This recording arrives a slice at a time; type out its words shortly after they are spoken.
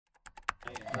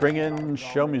Bring in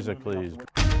show music, please.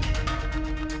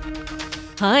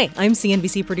 Hi, I'm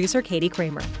CNBC producer Katie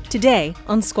Kramer. Today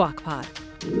on Squawk Pod.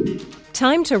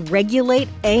 Time to regulate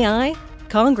AI?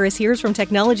 Congress hears from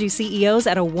technology CEOs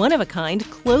at a one-of-a-kind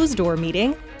closed-door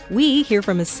meeting. We hear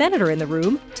from a senator in the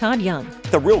room, Todd Young.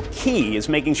 The real key is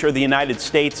making sure the United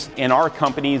States and our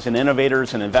companies and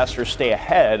innovators and investors stay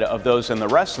ahead of those in the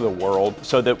rest of the world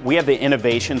so that we have the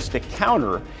innovations to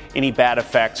counter any bad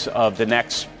effects of the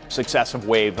next successive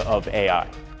wave of AI.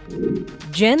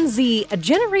 Gen Z, a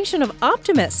generation of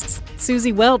optimists.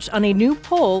 Susie Welch on a new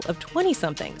poll of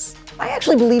 20-somethings. I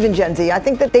actually believe in Gen Z. I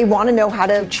think that they want to know how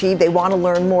to achieve. They want to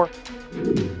learn more.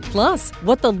 Plus,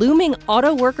 what the looming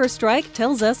auto worker strike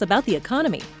tells us about the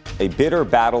economy. A bitter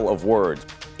battle of words.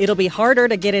 It'll be harder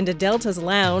to get into Delta's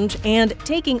lounge and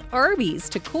taking Arby's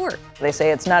to court. They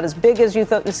say it's not as big as you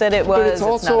said it was. But it's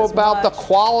also about the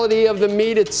quality of the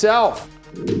meat itself.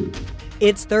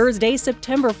 It's Thursday,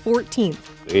 September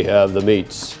 14th. We have the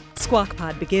meats. Squawk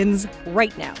Pod begins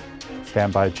right now.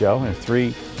 Stand by, Joe. In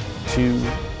 3, 2,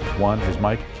 1. Here's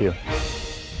Mike. Cue.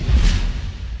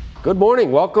 Good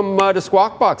morning. Welcome to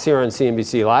Squawk Box here on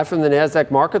CNBC, live from the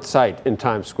NASDAQ market site in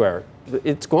Times Square.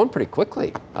 It's going pretty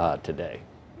quickly today.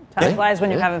 Time flies when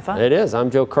you're having fun. It is.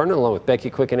 I'm Joe Kernan along with Becky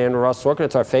Quick and Andrew Ross Sorkin.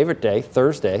 It's our favorite day,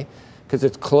 Thursday, because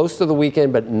it's close to the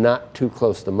weekend, but not too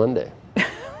close to Monday.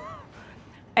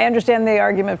 I understand the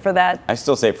argument for that. I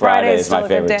still say Friday is my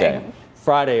favorite day.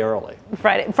 Friday early.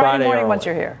 Friday morning early. once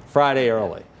you're here. Friday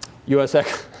early. U.S.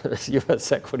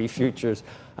 equity futures.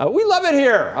 We love it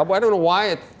here. I don't know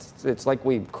why it's like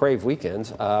we crave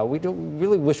weekends. We don't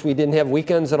really wish we didn't have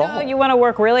weekends at all. No, you want to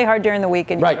work really hard during the week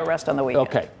and you right. want to rest on the weekend.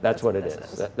 Okay, that's what it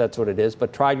is. That's what it is.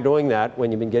 But try doing that when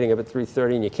you've been getting up at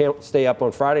 3:30 and you can't stay up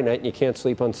on Friday night and you can't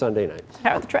sleep on Sunday night.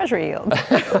 How are the Treasury yields?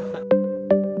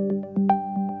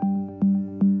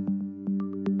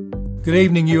 Good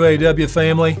evening, UAW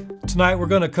family. Tonight we're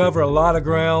going to cover a lot of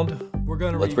ground.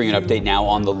 Let's bring an update now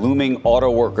on the looming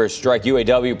auto workers strike.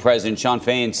 UAW President Shawn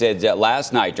Fain said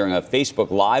last night during a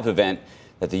Facebook Live event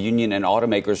that the union and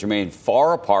automakers remain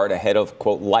far apart ahead of,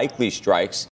 quote, likely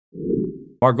strikes.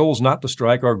 Our goal is not to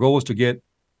strike. Our goal is to get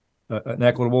an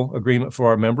equitable agreement for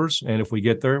our members. And if we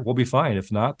get there, we'll be fine.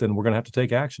 If not, then we're going to have to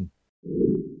take action.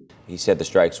 He said the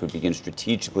strikes would begin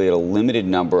strategically at a limited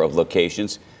number of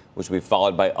locations, which will be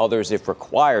followed by others if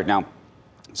required. Now,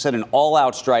 said an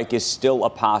all-out strike is still a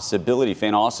possibility.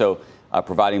 Fain also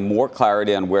providing more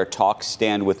clarity on where talks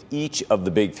stand with each of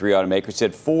the big three automakers.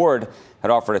 Said Ford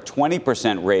had offered a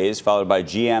 20% raise, followed by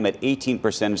GM at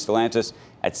 18% and Stellantis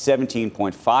at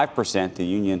 17.5%. The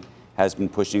union has been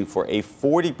pushing for a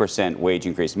 40% wage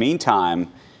increase.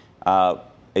 Meantime,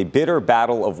 a bitter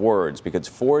battle of words because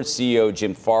Ford CEO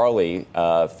Jim Farley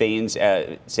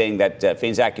saying that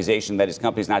Fain's accusation that his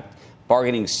company is not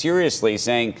bargaining seriously,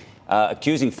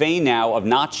 accusing Fain now of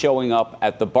not showing up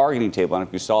at the bargaining table. I don't know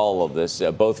if you saw all of this,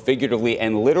 both figuratively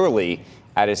and literally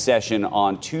at his session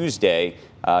on Tuesday.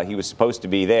 He was supposed to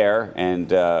be there,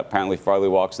 and apparently Farley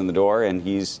walks in the door, and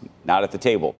he's not at the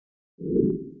table.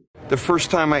 The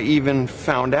first time I even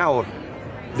found out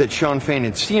that Shawn Fain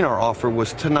had seen our offer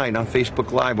was tonight on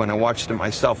Facebook Live when I watched it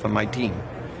myself and my team.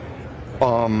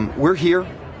 We're here.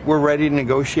 We're ready to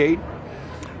negotiate.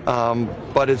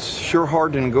 But it's sure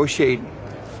hard to negotiate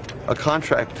a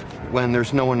contract when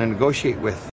there's no one to negotiate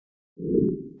with.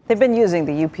 They've been using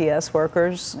the UPS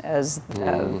workers as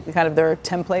kind of their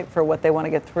template for what they want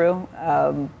to get through.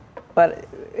 But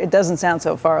it doesn't sound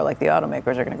so far like the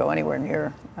automakers are going to go anywhere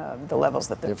near the levels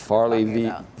that they're Farley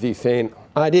v. Fain.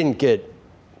 I didn't get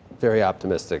very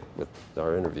optimistic with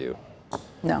our interview.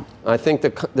 No. I think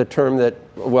the term that,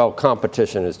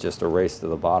 competition is just a race to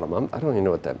the bottom. I don't even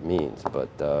know what that means, but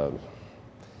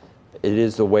it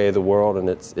is the way of the world, and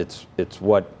it's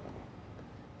what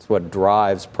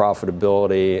drives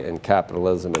profitability and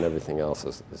capitalism and everything else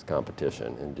is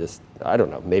competition. And just, I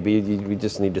don't know, maybe we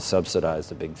just need to subsidize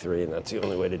the big three, and that's the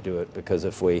only way to do it, because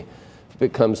if it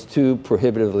becomes too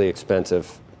prohibitively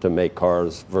expensive to make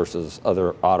cars versus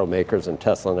other automakers and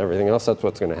Tesla and everything else, that's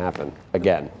what's going to happen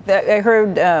again. I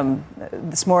heard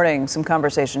this morning some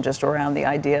conversation just around the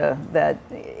idea that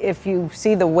if you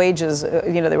see the wages,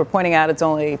 they were pointing out it's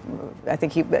only, I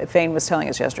think Fain was telling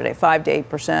us yesterday, 5 to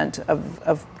 8%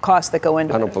 of costs that go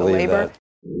into I don't believe labor. that.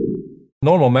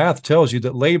 Normal math tells you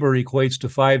that labor equates to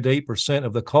 5 to 8%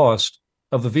 of the cost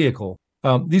of the vehicle.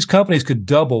 These companies could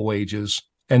double wages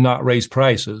and not raise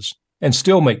prices and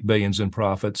still make billions in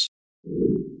profits.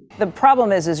 The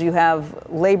problem is you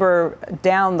have labor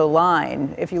down the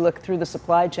line. If you look through the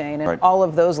supply chain, and right. all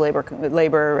of those labor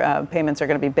payments are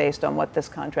going to be based on what this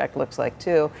contract looks like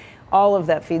too. All of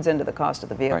that feeds into the cost of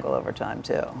the vehicle over time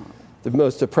too. The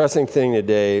most depressing thing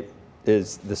today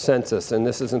is the census, and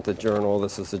this isn't the Journal,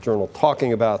 this is the Journal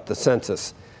talking about the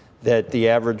census, that the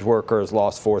average worker has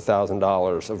lost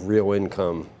 $4,000 of real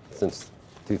income since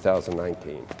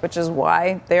 2019. Which is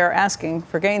why they are asking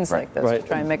for gains like this to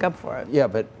try and make up for it. Yeah,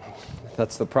 but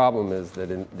that's the problem, is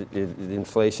that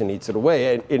inflation eats it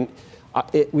away.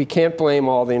 We can't blame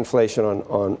all the inflation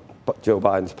on Joe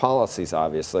Biden's policies,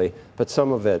 obviously, but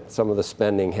some of the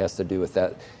spending has to do with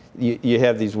that. You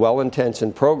have these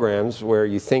well-intentioned programs where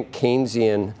you think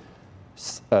Keynesian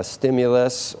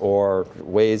stimulus or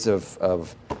ways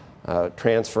of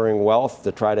transferring wealth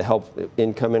to try to help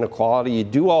income inequality. You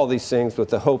do all these things with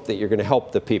the hope that you're going to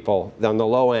help the people on the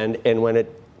low end, and when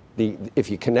if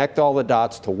you connect all the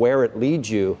dots to where it leads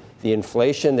you, the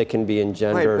inflation that can be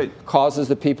engendered causes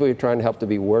the people you're trying to help to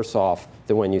be worse off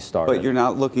than when you started. But you're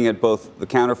not looking at both the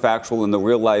counterfactual and the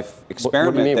real-life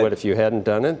experiment. What do you mean? What if you hadn't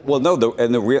done it? Well, no,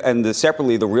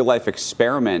 separately, the real-life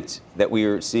experiment that we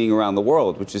are seeing around the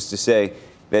world, which is to say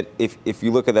that if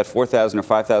you look at that $4,000 or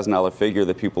 $5,000 figure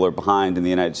that people are behind in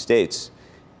the United States,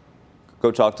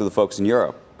 go talk to the folks in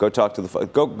Europe. Go talk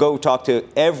to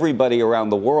everybody around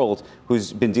the world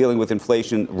who's been dealing with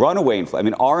inflation, runaway inflation. I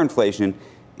mean, our inflation,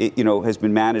 has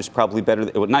been managed probably better.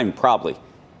 Not even probably.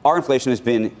 Our inflation has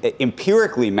been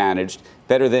empirically managed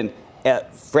better than,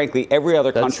 frankly, every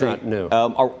other country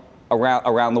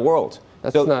around the world.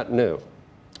 That's not new.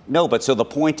 No, but so the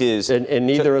point is, and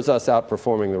neither is us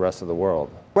outperforming the rest of the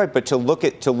world. Right, but to look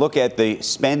at the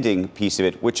spending piece of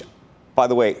it, which, by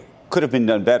the way, could have been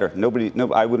done better.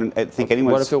 I wouldn't think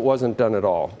anyone. What if it wasn't done at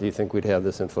all? Do you think we'd have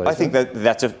this inflation? I think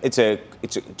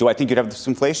do I think you'd have this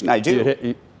inflation? I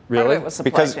do. Really?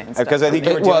 Because I think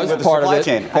you were dealing with the supply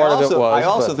chain. I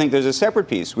also think there's a separate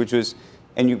piece, which was,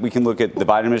 and we can look at the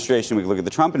Biden administration, we can look at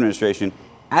the Trump administration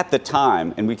at the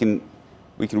time, and we can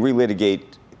relitigate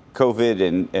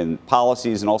COVID and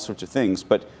policies and all sorts of things.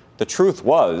 But the truth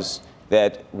was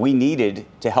that we needed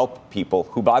to help people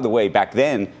who, by the way, back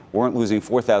then weren't losing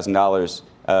 $4,000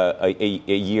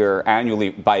 a year annually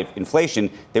by inflation.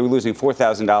 They were losing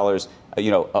 $4,000,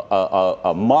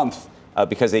 a month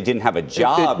because they didn't have a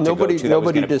job. Nobody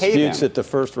disputes that the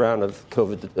first round of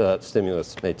COVID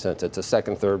stimulus made sense. It's the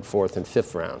second, third, fourth, and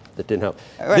fifth round that didn't help.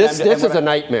 This is a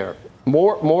nightmare.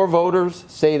 More voters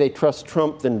say they trust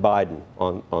Trump than Biden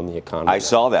on the economy. I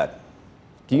saw that.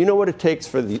 Do you know what it takes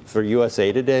for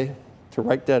USA Today to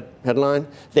write that headline?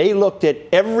 They looked at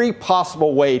every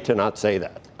possible way to not say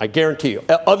that. I guarantee you.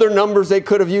 Other numbers they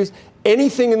could have used,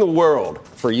 anything in the world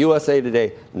for USA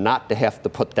Today not to have to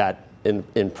put that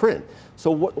in print.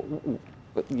 So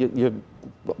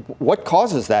what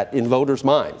causes that in voters'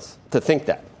 minds to think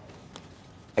that?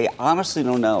 I honestly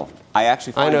don't know.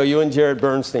 I know you and Jared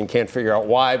Bernstein can't figure out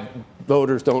why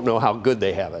voters don't know how good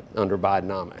they have it under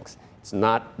Bidenomics. It's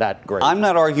not that great. I'm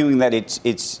not arguing that it's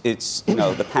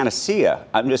the panacea.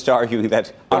 I'm just arguing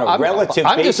that on a relative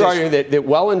basis. I'm just arguing that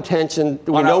well-intentioned,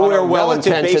 we know where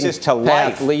well-intentioned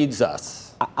path leads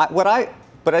us.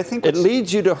 But I think it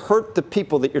leads you to hurt the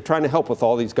people that you're trying to help with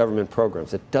all these government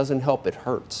programs. It doesn't help, it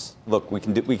hurts. Look, we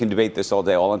can debate this all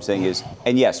day. All I'm saying is,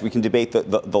 and yes, we can debate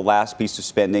the last piece of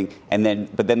spending,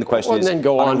 but then the question is,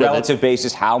 on a relative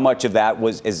basis, how much of that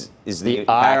is the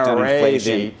impact on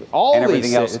inflation and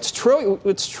everything else? It's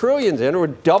trillions, Andrew.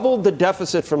 It doubled the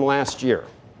deficit from last year.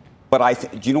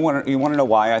 But do you want to know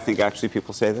why I think actually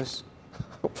people say this?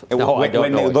 No, I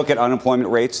don't know. When they look at unemployment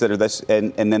rates that are this,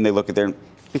 and then they look at their.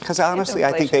 Because honestly,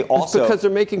 I think they also. It's because they're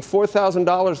making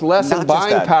 $4,000 less in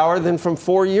buying power than from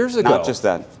 4 years ago. Not just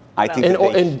that. I think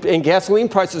and gasoline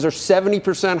prices are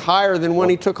 70% higher than when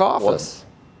he took office.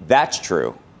 Well, that's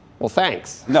true. Well,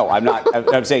 thanks. No, I'm not.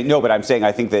 I'm saying no, but I'm saying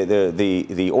I think that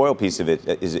the oil piece of it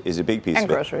is a big piece of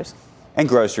it. And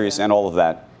groceries and all of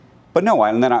that. But no,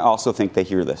 and then I also think they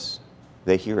hear this.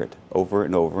 They hear it over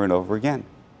and over and over again.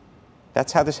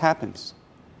 That's how this happens.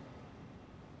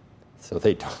 So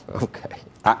they don't, okay.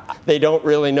 They don't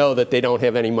really know that they don't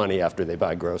have any money after they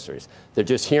buy groceries. They're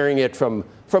just hearing it from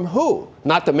who?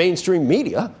 Not the mainstream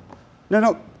media.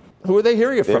 No. Who are they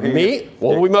hearing it from? Me?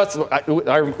 Well,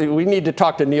 we need to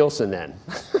talk to Nielsen then.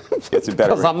 It's a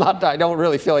better. Because I don't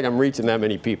really feel like I'm reaching that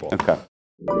many people. Okay.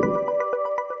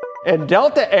 And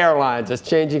Delta Airlines is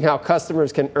changing how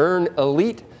customers can earn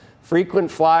elite frequent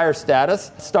flyer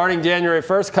status. Starting January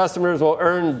 1st, customers will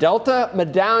earn Delta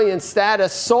Medallion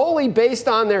status solely based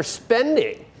on their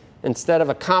spending instead of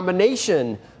a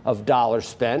combination of dollars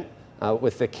spent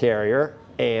with the carrier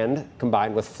and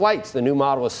combined with flights. The new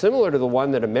model is similar to the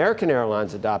one that American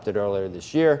Airlines adopted earlier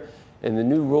this year, and the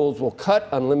new rules will cut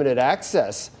unlimited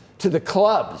access to the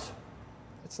clubs.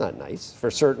 That's not nice.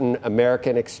 For certain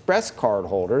American Express card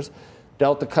holders,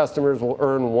 Delta customers will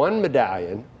earn one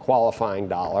medallion qualifying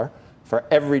dollar for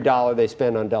every dollar they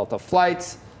spend on Delta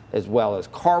flights, as well as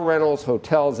car rentals,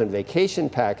 hotels, and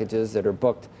vacation packages that are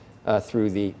booked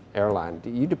through the airline. Do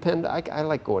you depend? I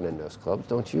like going in those clubs,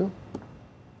 don't you?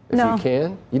 If no. you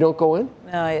can, you don't go in.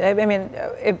 No, I mean,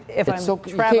 if I'm so,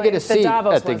 traveling, you can't get a seat the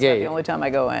Davos at the one's gate. not the only time I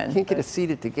go in. You can't get a seat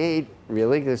at the gate,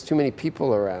 really. There's too many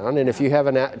people around, and if you have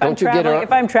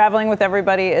If I'm traveling with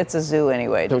everybody, it's a zoo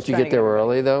anyway. Don't you get there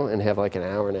early though, and have like an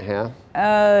hour and a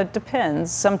half?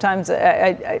 Depends. Sometimes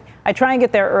I try and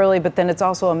get there early, but then it's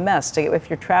also a mess if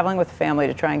you're traveling with family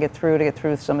to try and get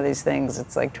through some of these things.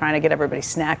 It's like trying to get everybody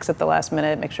snacks at the last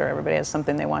minute, make sure everybody has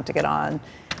something they want to get on.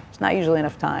 Not usually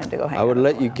enough time to go hang out. I would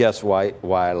let you guess why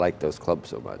I like those clubs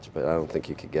so much, but I don't think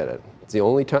you could get it. It's the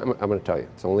only time, I'm going to tell you,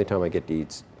 it's the only time I get to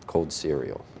eat cold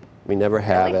cereal. We never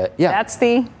have it. Yeah.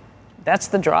 That's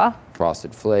the draw?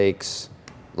 Frosted Flakes,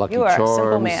 Lucky Charms. You are Charms. a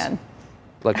simple man.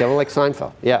 Like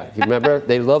Seinfeld. Yeah, you remember?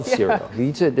 They love cereal. He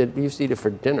used to eat it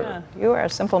for dinner. Yeah, you are a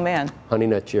simple man. Honey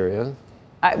Nut Cheerios.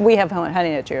 We have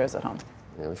Honey Nut Cheerios at home.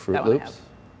 Yeah, Fruit Loops.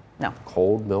 No.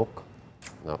 Cold milk.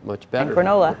 Not much better. And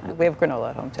granola. We have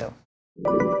granola at home, too.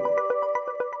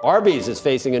 Arby's is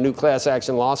facing a new class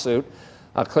action lawsuit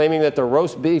claiming that the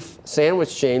roast beef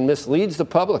sandwich chain misleads the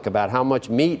public about how much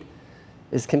meat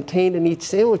is contained in each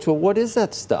sandwich. Well, what is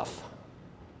that stuff?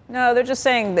 No, they're just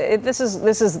saying that this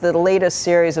is the latest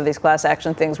series of these class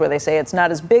action things where they say it's not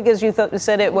as big as you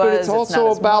said it was. But it's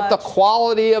also about the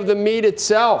quality of the meat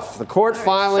itself. The court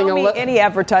filing any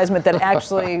advertisement that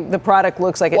actually the product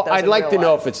looks like it does. I'd like to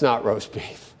know if it's not roast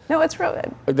beef. No, it's real.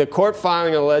 The court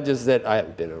filing alleges that, I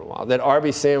haven't been in a while, that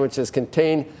Arby's sandwiches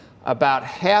contain about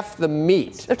half the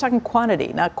meat. They're talking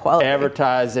quantity, not quality.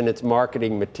 Advertised in its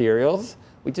marketing materials.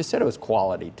 We just said it was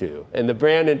quality, too. And the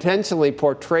brand intentionally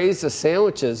portrays the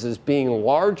sandwiches as being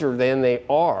larger than they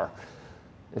are.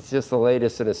 It's just the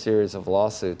latest in a series of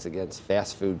lawsuits against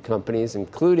fast food companies,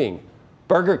 including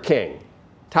Burger King,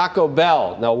 Taco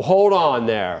Bell. Now, hold on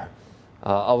there.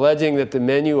 Alleging that the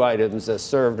menu items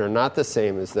served are not the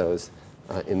same as those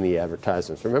in the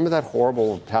advertisements. Remember that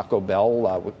horrible Taco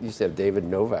Bell? We used to have David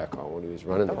Novak on when he was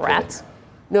running the rats?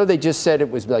 No, they just said it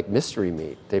was like mystery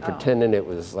meat. They pretended it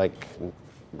was like,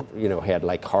 had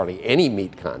like hardly any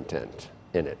meat content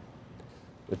in it.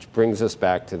 Which brings us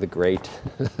back to the great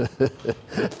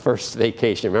First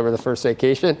Vacation. Remember the First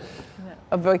Vacation?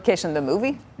 A Vacation, the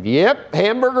movie? Yep,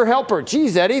 Hamburger Helper.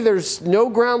 Geez, Eddie, there's no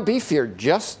ground beef here,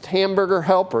 just Hamburger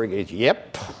Helper. He goes,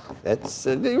 yep,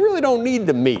 they really don't need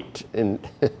the meat. And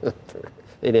they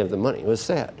didn't have the money. It was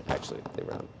sad, actually.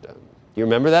 You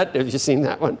remember that? Have you seen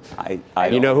that one?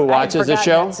 You know who watches the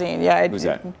show? That scene. Yeah, who's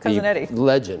that? Cousin Eddie.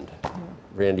 Legend,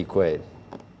 Randy Quaid.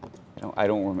 I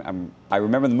don't remember. I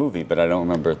remember the movie, but I don't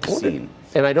remember the scene.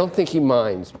 And I don't think he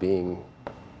minds being.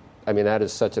 I mean, that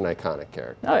is such an iconic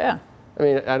character. Oh yeah. I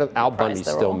mean, Al Bundy's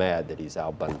still mad that he's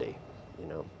Al Bundy,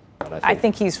 But I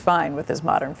think he's fine with his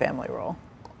Modern Family role.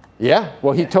 Yeah,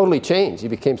 well, he totally changed. He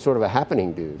became sort of a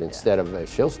happening dude instead of a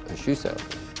shoe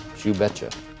salesman. Shoe betcha.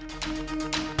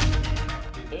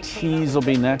 Cheese will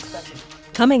be next.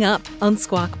 Coming up on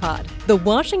Squawk Pod, the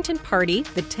Washington party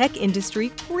the tech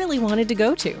industry really wanted to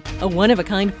go to. A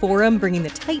one-of-a-kind forum bringing the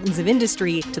titans of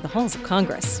industry to the halls of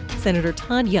Congress. Senator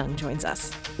Todd Young joins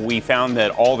us. We found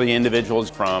that all the individuals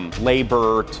from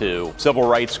labor to civil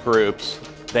rights groups,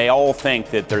 they all think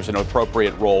that there's an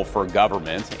appropriate role for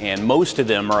government, and most of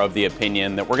them are of the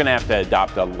opinion that we're going to have to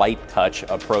adopt a light touch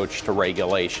approach to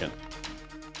regulation.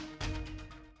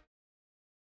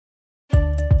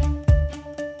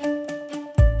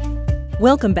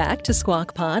 Welcome back to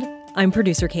Squawk Pod. I'm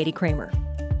producer Katie Kramer.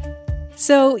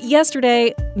 So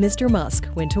yesterday, Mr. Musk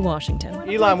went to Washington.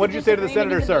 Elon, what did you say to the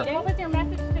senator, sir?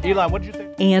 Elon, what did you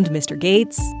say? And Mr.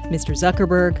 Gates, Mr.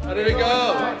 Zuckerberg. How did it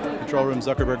go? Control room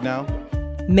Zuckerberg now.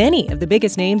 Many of the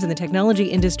biggest names in the technology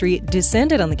industry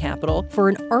descended on the Capitol for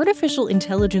an artificial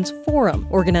intelligence forum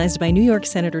organized by New York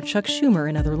Senator Chuck Schumer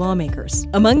and other lawmakers.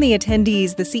 Among the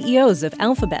attendees, the CEOs of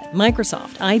Alphabet,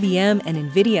 Microsoft, IBM,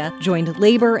 and NVIDIA joined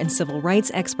labor and civil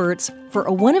rights experts for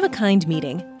a one-of-a-kind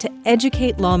meeting to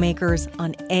educate lawmakers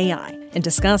on AI and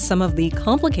discuss some of the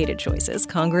complicated choices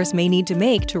Congress may need to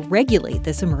make to regulate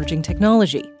this emerging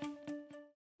technology.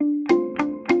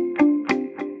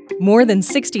 More than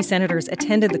 60 senators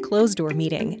attended the closed-door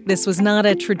meeting. This was not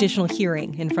a traditional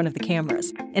hearing in front of the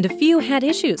cameras, and a few had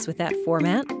issues with that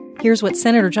format. Here's what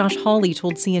Senator Josh Hawley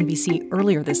told CNBC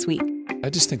earlier this week.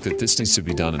 I just think that this needs to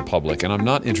be done in public, and I'm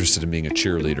not interested in being a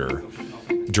cheerleader,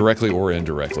 directly or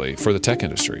indirectly, for the tech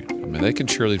industry. I mean, they can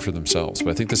cheerlead for themselves,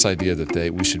 but I think this idea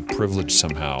that we should privilege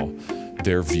somehow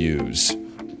their views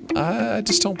I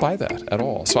just don't buy that at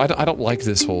all. So I don't like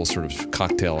this whole sort of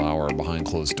cocktail hour behind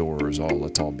closed doors,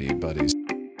 let's all be buddies.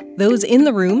 Those in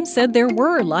the room said there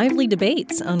were lively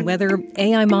debates on whether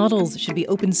AI models should be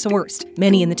open sourced.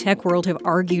 Many in the tech world have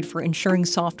argued for ensuring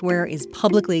software is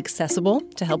publicly accessible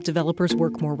to help developers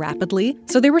work more rapidly.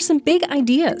 So there were some big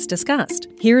ideas discussed.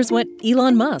 Here's what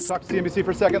Elon Musk Talk to CNBC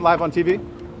for a second, live on TV.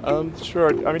 Sure.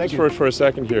 I mean, just for a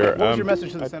second here. What was your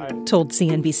message to the Senate? told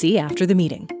CNBC after the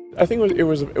meeting. I think it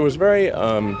was very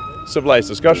civilized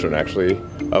discussion, actually,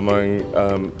 among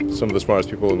some of the smartest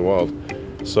people in the world.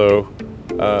 So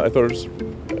I thought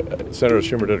Senator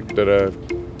Schumer did a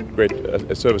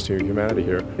great service to humanity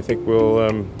here. I think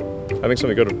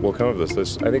something good will come of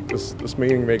this. I think this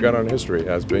meeting may go down in history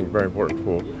as being very important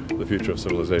for the future of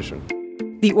civilization.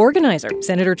 The organizer,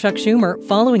 Senator Chuck Schumer,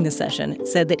 following the session,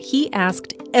 said that he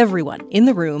asked everyone in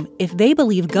the room if they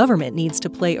believe government needs to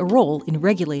play a role in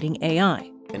regulating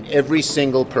AI. And every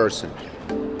single person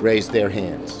raised their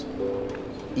hands,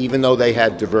 even though they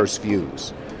had diverse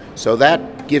views. So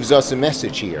that gives us a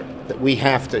message here that we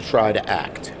have to try to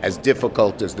act, as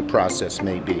difficult as the process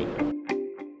may be.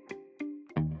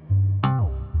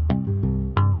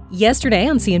 Yesterday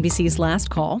on CNBC's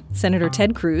Last Call, Senator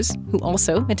Ted Cruz, who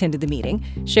also attended the meeting,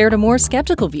 shared a more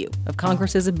skeptical view of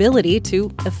Congress's ability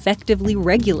to effectively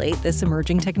regulate this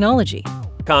emerging technology.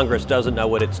 Congress doesn't know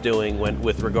what it's doing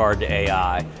with regard to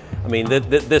AI. I mean,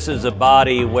 this is a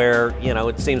body where,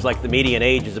 it seems like the median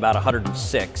age is about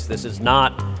 106. This is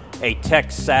not a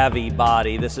tech-savvy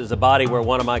body. This is a body where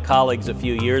one of my colleagues a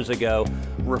few years ago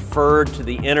referred to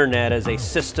the internet as a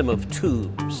system of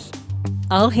tubes.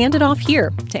 I'll hand it off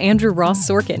here to Andrew Ross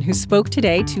Sorkin, who spoke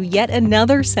today to yet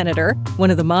another senator, one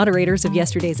of the moderators of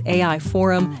yesterday's AI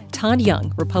forum, Todd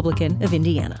Young, Republican of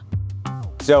Indiana.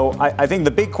 So I think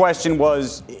the big question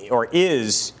was, or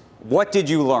is, what did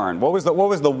you learn? What was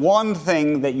the one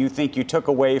thing that you think you took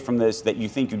away from this that you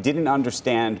think you didn't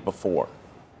understand before?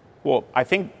 Well, I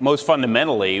think most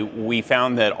fundamentally, we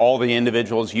found that all the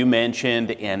individuals you mentioned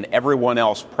and everyone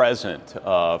else present,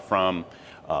 from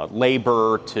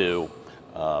labor to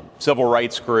civil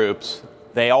rights groups,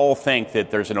 they all think that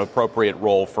there's an appropriate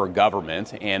role for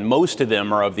government, and most of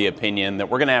them are of the opinion that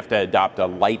we're going to have to adopt a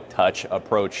light touch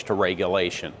approach to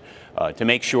regulation to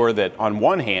make sure that, on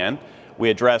one hand, we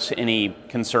address any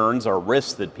concerns or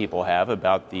risks that people have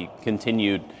about the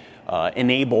continued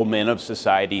enablement of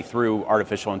society through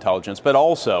artificial intelligence, but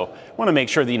also want to make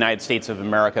sure the United States of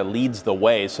America leads the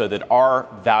way so that our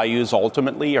values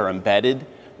ultimately are embedded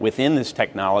within this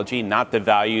technology, not the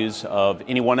values of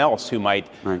anyone else who might,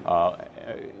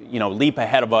 leap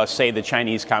ahead of us, say the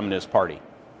Chinese Communist Party.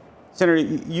 Senator,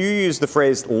 you use the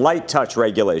phrase light touch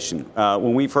regulation.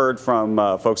 When we've heard from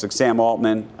folks like Sam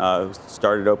Altman, who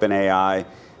started OpenAI,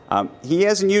 he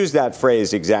hasn't used that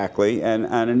phrase exactly, and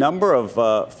a number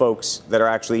of folks that are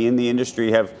actually in the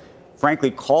industry have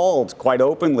frankly called quite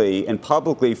openly and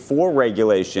publicly for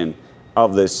regulation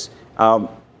of this.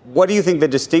 What do you think the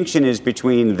distinction is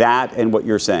between that and what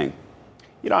you're saying?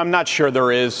 I'm not sure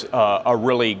there is a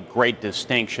really great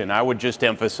distinction. I would just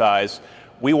emphasize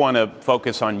we want to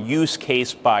focus on use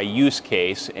case by use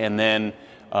case and then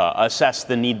assess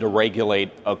the need to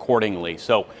regulate accordingly.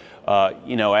 So,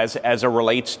 as it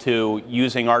relates to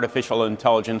using artificial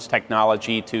intelligence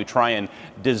technology to try and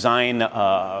design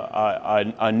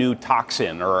a new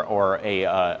toxin or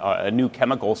a new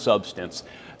chemical substance,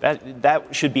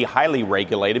 that should be highly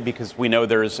regulated because we know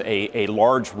there's a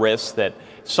large risk that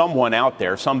someone out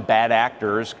there, some bad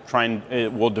actors,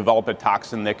 will develop a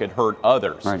toxin that could hurt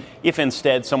others. Right. If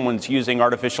instead someone's using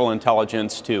artificial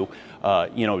intelligence to,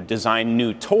 design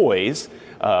new toys,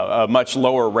 a much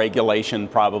lower regulation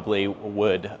probably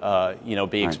would,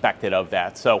 be expected of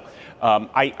that. So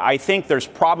I think there's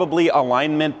probably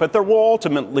alignment, but there will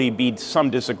ultimately be some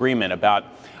disagreement about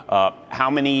how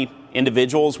many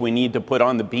individuals we need to put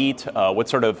on the beat, what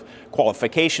sort of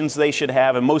qualifications they should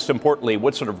have, and most importantly,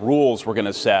 what sort of rules we're going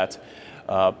to set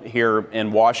here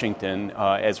in Washington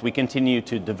as we continue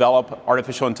to develop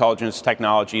artificial intelligence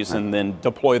technologies and then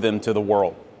deploy them to the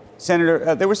world.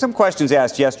 Senator, there were some questions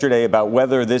asked yesterday about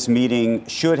whether this meeting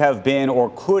should have been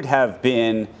or could have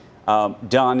been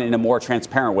done in a more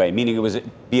transparent way, meaning it would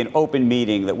be an open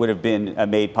meeting that would have been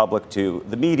made public to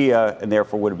the media and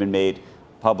therefore would have been made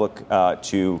public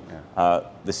to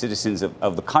the citizens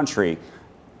of the country.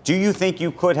 Do you think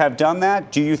you could have done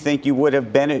that? Do you think you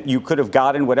could have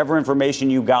gotten whatever information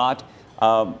you got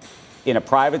in a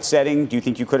private setting? Do you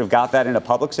think you could have got that in a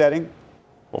public setting?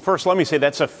 Well, first, let me say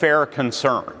that's a fair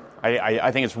concern.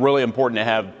 I think it's really important to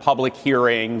have public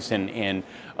hearings and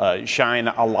shine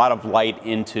a lot of light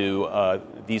into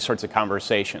these sorts of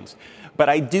conversations. But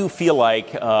I do feel like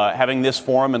having this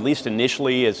forum, at least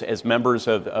initially as members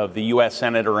of the U.S.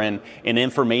 Senate, are in an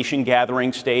information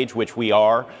gathering stage, which we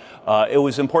are. It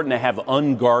was important to have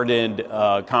unguarded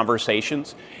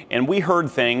conversations. And we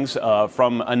heard things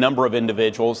from a number of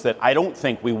individuals that I don't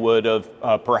think we would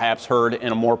have perhaps heard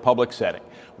in a more public setting.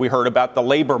 We heard about the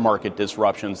labor market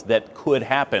disruptions that could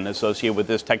happen associated with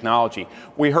this technology.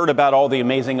 We heard about all the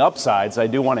amazing upsides. I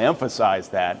do want to emphasize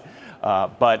that.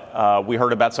 But we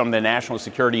heard about some of the national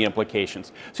security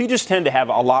implications. So you just tend to have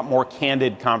a lot more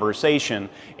candid conversation.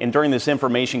 And during this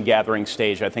information gathering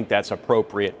stage, I think that's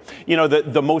appropriate. You know,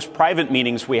 the most private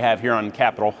meetings we have here on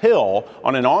Capitol Hill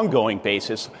on an ongoing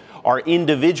basis are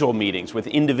individual meetings with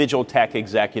individual tech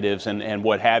executives and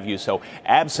what have you. So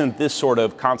absent this sort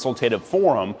of consultative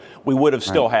forum, we would have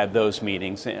still had those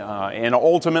meetings. And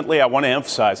ultimately, I want to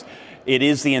emphasize, it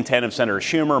is the intent of Senator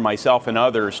Schumer, myself, and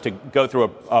others to go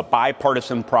through a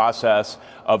bipartisan process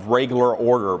of regular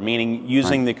order, meaning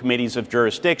using the committees of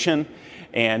jurisdiction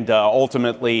and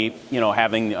ultimately, you know,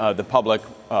 having the public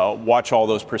watch all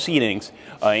those proceedings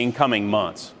in coming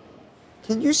months.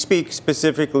 Can you speak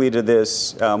specifically to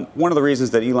this? One of the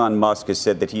reasons that Elon Musk has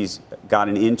said that he's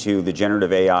gotten into the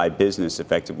generative AI business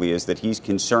effectively is that he's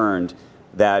concerned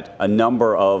that a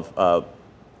number of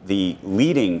the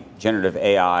leading generative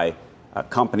AI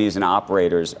companies and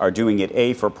operators are doing it,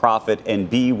 A, for profit, and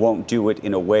B, won't do it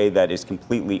in a way that is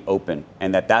completely open,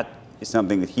 and that is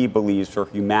something that he believes for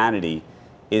humanity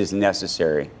is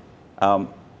necessary.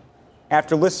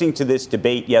 After listening to this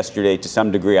debate yesterday, to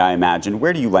some degree, I imagine,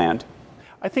 where do you land?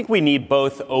 I think we need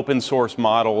both open source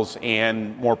models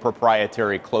and more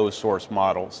proprietary closed source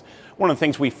models. One of the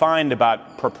things we find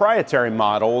about proprietary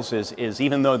models is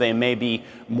even though they may be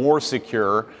more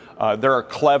secure, there are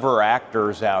clever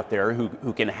actors out there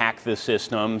who can hack the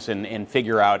systems and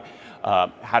figure out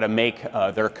how to make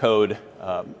their code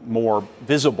more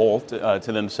visible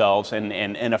to themselves and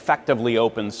effectively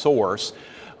open source.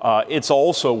 It's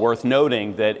also worth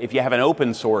noting that if you have an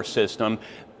open source system,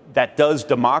 that does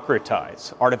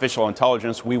democratize artificial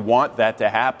intelligence. We want that to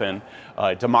happen.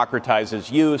 It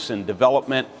democratizes use and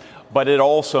development, but it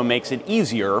also makes it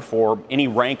easier for any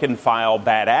rank and file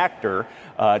bad actor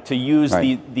to use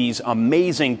these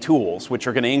amazing tools, which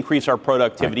are going to increase our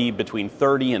productivity between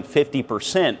 30 and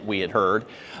 50%, we had heard,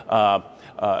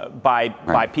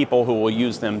 by people who will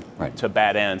use them to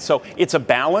bad ends. So it's a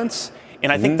balance,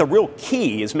 and I think the real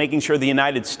key is making sure the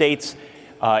United States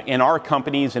and our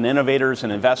companies and innovators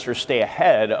and investors stay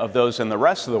ahead of those in the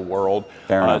rest of the world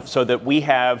so that we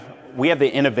have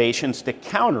the innovations to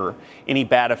counter any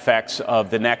bad effects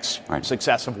of the next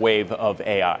successive wave of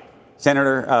AI.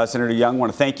 Senator Young, I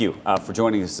want to thank you for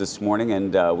joining us this morning,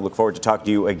 and we look forward to talking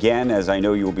to you again, as I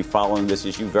know you will be following this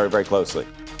issue very, very closely.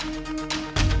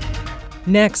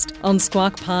 Next on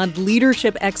Squawk Pod,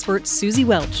 leadership expert Susie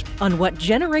Welch on what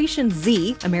Generation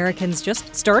Z, Americans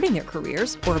just starting their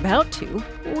careers or about to,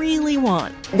 really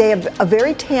want. They have a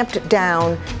very tamped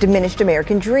down, diminished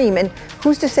American dream, and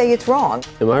who's to say it's wrong?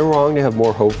 Am I wrong to have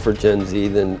more hope for Gen Z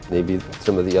than maybe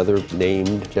some of the other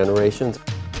named generations?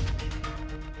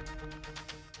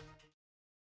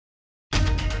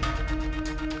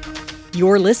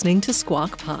 You're listening to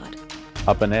Squawk Pod.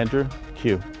 Up and Andrew,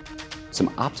 Q.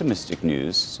 Some optimistic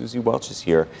news. Susie Welch is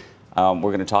here. We're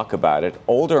going to talk about it.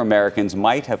 Older Americans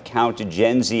might have counted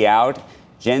Gen Z out.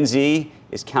 Gen Z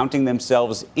is counting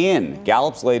themselves in.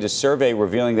 Gallup's latest survey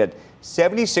revealing that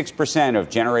 76% of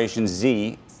Generation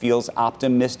Z feels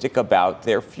optimistic about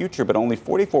their future, but only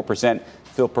 44%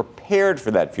 feel prepared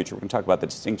for that future. We're going to talk about the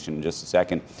distinction in just a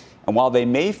second. And while they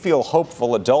may feel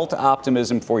hopeful, adult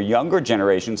optimism for younger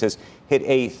generations has hit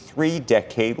a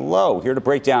 3-decade low. Here to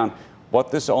break down what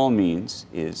this all means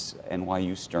is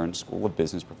NYU Stern School of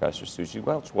Business professor Susie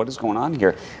Welch. What is going on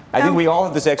here? I think we all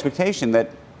have this expectation that,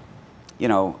 you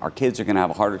know, our kids are going to have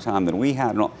a harder time than we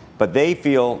had, but they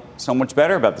feel so much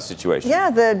better about the situation. Yeah,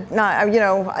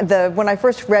 when I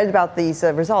first read about these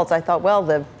results, I thought, well,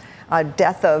 the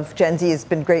death of Gen Z has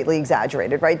been greatly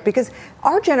exaggerated, right? Because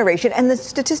our generation, and the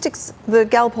statistics, the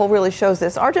Gallup poll really shows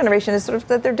this, our generation is sort of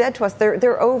that they're dead to us.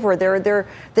 They're over.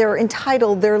 They're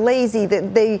entitled. They're lazy.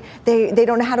 They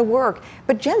don't know how to work.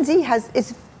 But Gen Z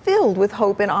is filled with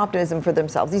hope and optimism for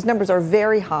themselves. These numbers are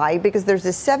very high because there's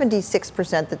this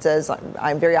 76% that says,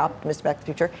 I'm very optimistic about the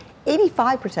future.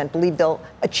 85% believe they'll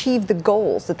achieve the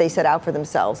goals that they set out for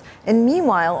themselves. And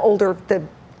meanwhile, the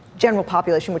general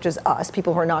population, which is us,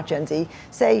 people who are not Gen Z,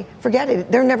 say, forget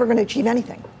it, they're never going to achieve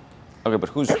anything. Okay, but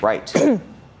who's right?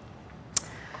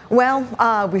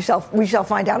 Well, we shall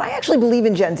find out. I actually believe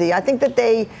in Gen Z. I think that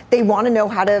they want to know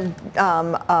how to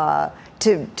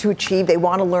achieve. They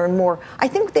want to learn more. I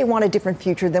think they want a different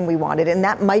future than we wanted, and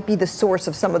that might be the source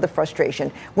of some of the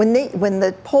frustration. When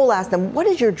the poll asked them, "What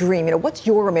is your dream? What's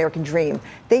your American dream?"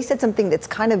 They said something that's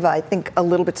kind of, I think, a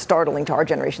little bit startling to our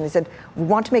generation. They said, "We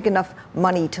want to make enough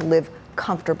money to live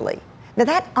comfortably." Now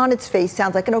that, on its face,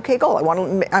 sounds like an okay goal. I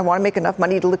want to make enough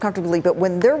money to live comfortably, but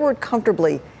when their word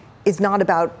 "comfortably" is not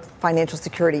about financial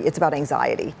security, it's about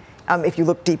anxiety. If you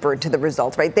look deeper into the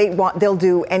results, right? They'll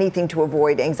do anything to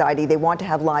avoid anxiety. They want to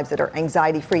have lives that are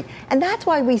anxiety-free. And that's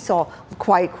why we saw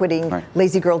quiet quitting,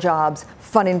 lazy girl jobs,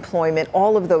 fun employment,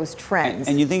 all of those trends.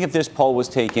 And you think if this poll was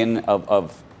taken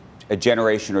of a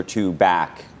generation or two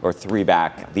back or three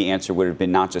back, the answer would have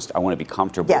been not just I want to be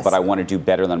comfortable, but I want to do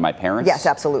better than my parents? Yes,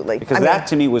 absolutely. Because that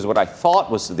to me was what I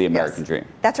thought was the American dream.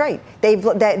 That's right. They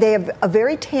have a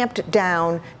very tamped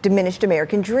down, diminished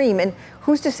American dream, and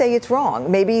who's to say it's wrong?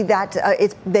 Maybe that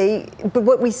but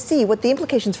what we see, what the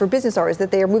implications for business are, is that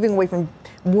they are moving away from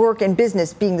work and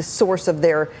business being the source of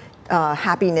their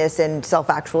happiness and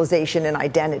self-actualization and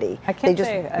identity. I can't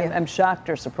say I'm shocked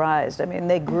or surprised. I mean,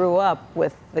 they grew up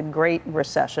with the Great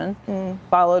Recession,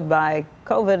 followed by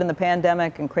COVID and the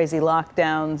pandemic and crazy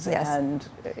lockdowns,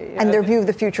 and their view of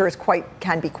the future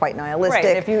can be quite nihilistic.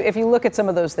 Right. If you look at some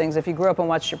of those things, if you grew up and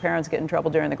watched your parents get in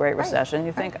trouble during the Great Recession,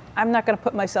 you think, I'm not going to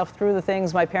put myself through the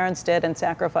things my parents did and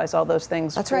sacrifice all those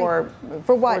things for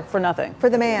what? For nothing. For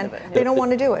the man. They don't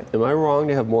want to do it. Am I wrong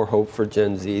to have more hope for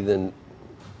Gen Z than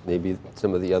maybe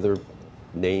some of the other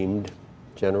named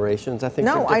generations? I think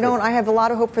no, I don't. I have a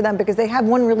lot of hope for them because they have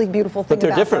one really beautiful thing. But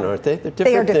they're about different, them. aren't they?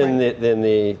 They're different, than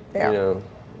the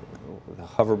the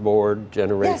hoverboard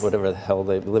generation, whatever the hell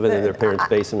they live in their parents'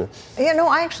 basement.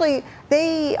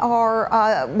 They are.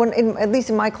 At least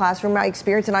in my classroom, my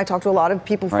experience, and I talk to a lot of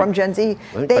people from Gen Z.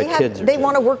 They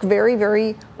want to work very,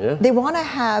 very. They want to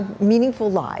have meaningful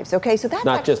lives. Okay, so that's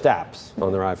not just apps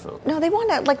on their iPhone. No, they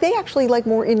want to they actually like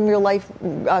more in real life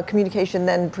communication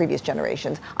than previous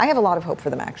generations. I have a lot of hope for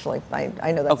them actually. I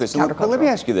know that's okay. So let me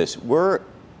ask you this: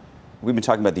 We've been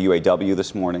talking about the UAW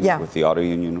this morning with the auto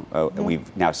union, and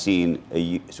we've now seen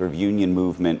a sort of union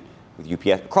movement with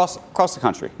UPS across the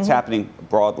country. It's happening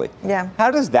broadly. Yeah. How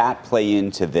does that play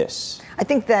into this? I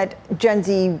think that Gen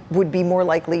Z would be more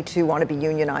likely to want to be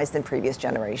unionized than previous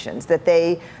generations.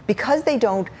 Because they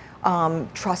don't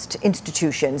trust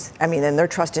institutions. I mean, and their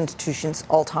trust institutions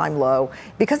all-time low.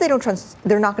 Because they don't trust,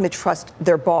 they're not going to trust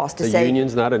their boss to say. The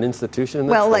union's not an institution?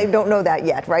 Well, they don't know that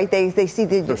yet, right? They see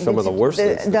They're some of the worst.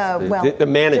 The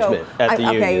management at the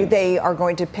union. Okay, they are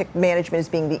going to pick management as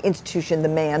being the institution, the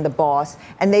man, the boss,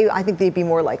 and I think they'd be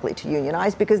more likely to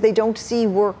unionize because they don't see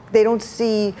work. They don't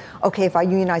see, okay, if I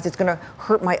unionize, it's going to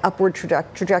hurt my upward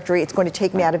trajectory. It's going to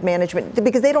take me out of management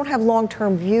because they don't have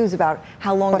long-term views about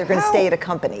how long they're going to stay at a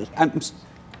company.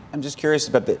 I'm just curious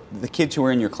about the kids who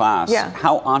are in your class. Yeah.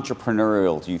 How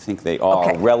entrepreneurial do you think they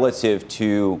are relative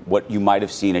to what you might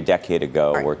have seen a decade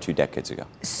ago or 2 decades ago?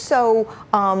 So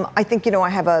I think, I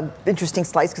have an interesting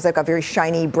slice because I've got very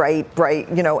shiny, bright,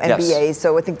 MBAs. Yes.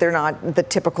 So I think they're not the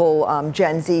typical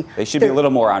Gen Z. They should be a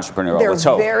little more entrepreneurial. Let's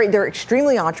hope. They're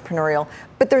extremely entrepreneurial.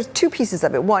 But there's two pieces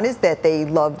of it. One is that they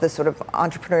love the sort of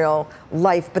entrepreneurial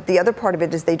life, but the other part of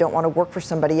it is they don't want to work for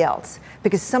somebody else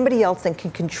because somebody else then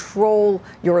can control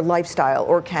your lifestyle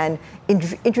or can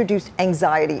introduce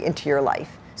anxiety into your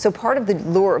life. So part of the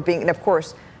lure of being, and of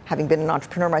course, having been an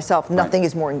entrepreneur myself, nothing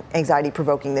is more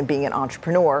anxiety-provoking than being an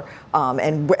entrepreneur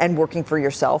and working for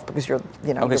yourself because you're.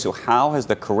 Okay, so how has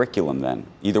the curriculum then,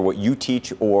 either what you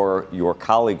teach or your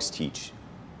colleagues teach,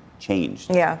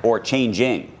 changed? Yeah. Or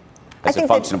changing? As a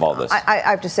function of all this? I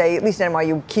have to say, at least at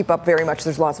NYU, keep up very much.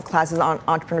 There's lots of classes on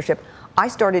entrepreneurship. I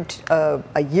started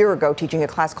a year ago teaching a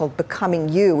class called Becoming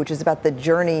You, which is about the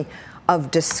journey of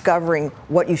discovering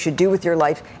what you should do with your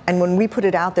life. And when we put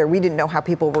it out there, we didn't know how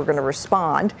people were going to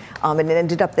respond. And it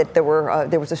ended up that there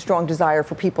was a strong desire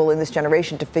for people in this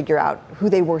generation to figure out who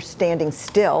they were standing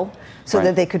still so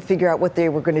that they could figure out what they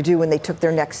were going to do when they took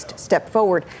their next step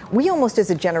forward. We almost as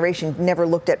a generation never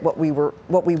looked at what we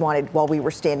wanted while we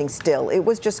were standing still. It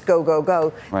was just go, go,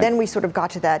 go. Right. Then we sort of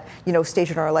got to that,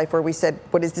 stage in our life where we said,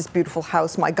 what is this beautiful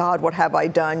house? My God, what have I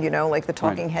done? Like the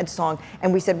Talking Heads song.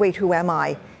 And we said, wait, who am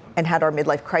I? And had our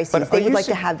midlife crises. But they would like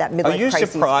to have that midlife crisis. Are you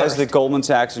surprised first. that Goldman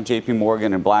Sachs and JP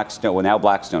Morgan and Blackstone, well now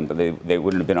Blackstone, but they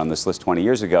wouldn't have been on this list 20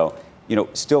 years ago,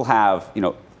 still have,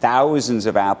 thousands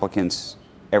of applicants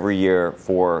every year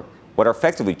for what are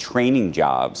effectively training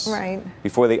jobs. Right.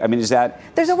 Before is that?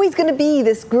 There's always going to be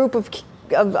this group of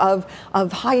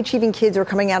of high achieving kids who are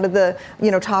coming out of the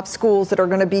top schools that are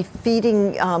going to be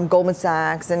feeding Goldman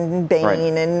Sachs and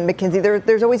Bain and McKinsey.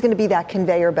 There's always going to be that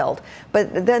conveyor belt.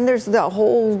 But then there's the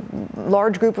whole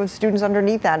large group of students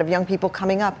underneath that, of young people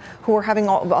coming up who are having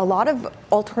a lot of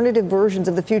alternative versions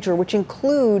of the future, which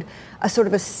include a sort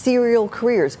of a serial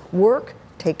careers. Work,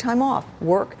 take time off.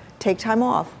 Work, take time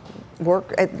off.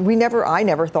 Work. I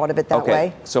never thought of it that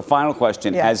way. So final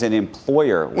question. Yeah. As an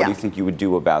employer, what do you think you would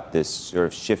do about this sort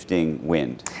of shifting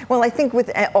wind? Well, I think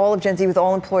with all of Gen Z, with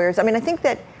all employers, I think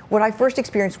that what I first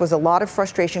experienced was a lot of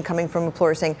frustration coming from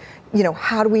employers saying,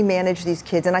 how do we manage these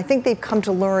kids? And I think they've come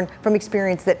to learn from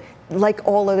experience that, like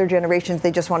all other generations,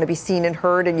 they just want to be seen and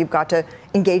heard, and you've got to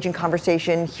engage in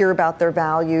conversation, hear about their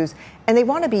values. And they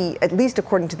want to be, at least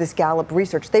according to this Gallup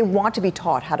research, they want to be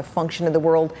taught how to function in the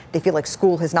world. They feel like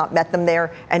school has not met them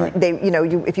there. And they,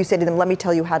 if you say to them, let me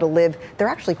tell you how to live, they're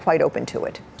actually quite open to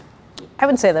it. I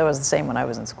would say that was the same when I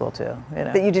was in school too.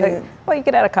 That you didn't. Well, you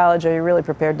get out of college, are you really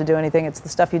prepared to do anything? It's the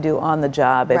stuff you do on the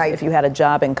job. If you had a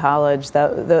job in college,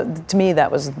 to me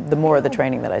that was the more of the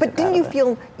training that I took. But didn't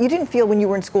you didn't feel when you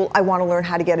were in school, I want to learn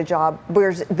how to get a job?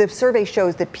 Whereas the survey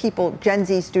shows that Gen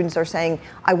Z students are saying,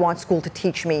 I want school to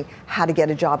teach me how to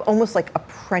get a job, almost like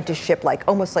apprenticeship,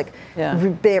 almost like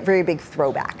very big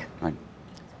throwback. Right.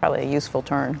 Probably a useful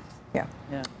turn. Yeah.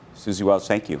 Susie Welch,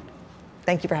 thank you.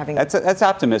 Thank you for having me. That's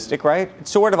optimistic, right? It's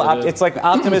sort of it's like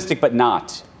optimistic, but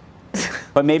not.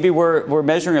 But maybe we're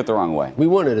measuring it the wrong way. We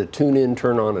wanted to tune in,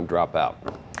 turn on, and drop out.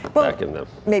 Back in the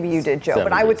maybe you did, Joe, 70s,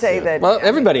 but I would say that. Well,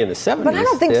 everybody in the 70s. But I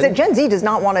don't think that Gen Z does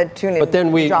not want to tune in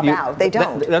and drop out. They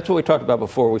don't. That's what we talked about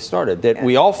before we started, that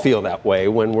we all feel that way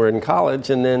when we're in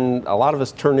college, and then a lot of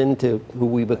us turn into who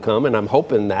we become, and I'm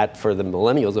hoping that for the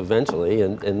millennials eventually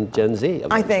and Gen Z.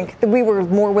 Eventually. I think that we were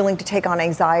more willing to take on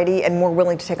anxiety and more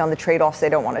willing to take on the trade-offs they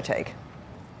don't want to take.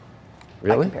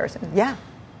 Really? By comparison. Yeah.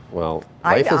 Well,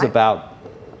 life is about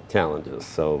challenges,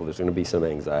 so there's going to be some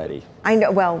anxiety. I know.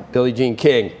 Well, Billie Jean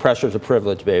King, pressure's a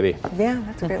privilege, baby. Yeah,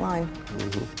 that's a great line.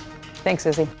 Thanks,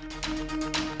 Susie.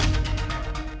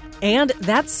 And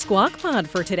that's Squawk Pod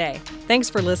for today. Thanks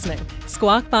for listening.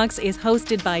 Squawk Box is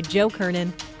hosted by Joe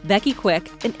Kernan, Becky Quick,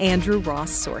 and Andrew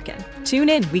Ross Sorkin. Tune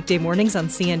in weekday mornings on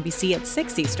CNBC at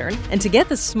 6 Eastern. And to get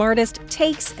the smartest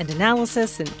takes and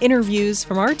analysis and interviews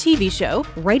from our TV show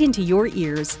right into your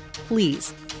ears,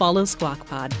 please follow Squawk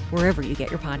Pod wherever you get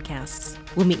your podcasts.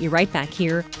 We'll meet you right back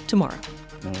here tomorrow.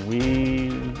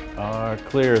 We are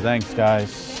clear. Thanks,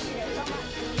 guys.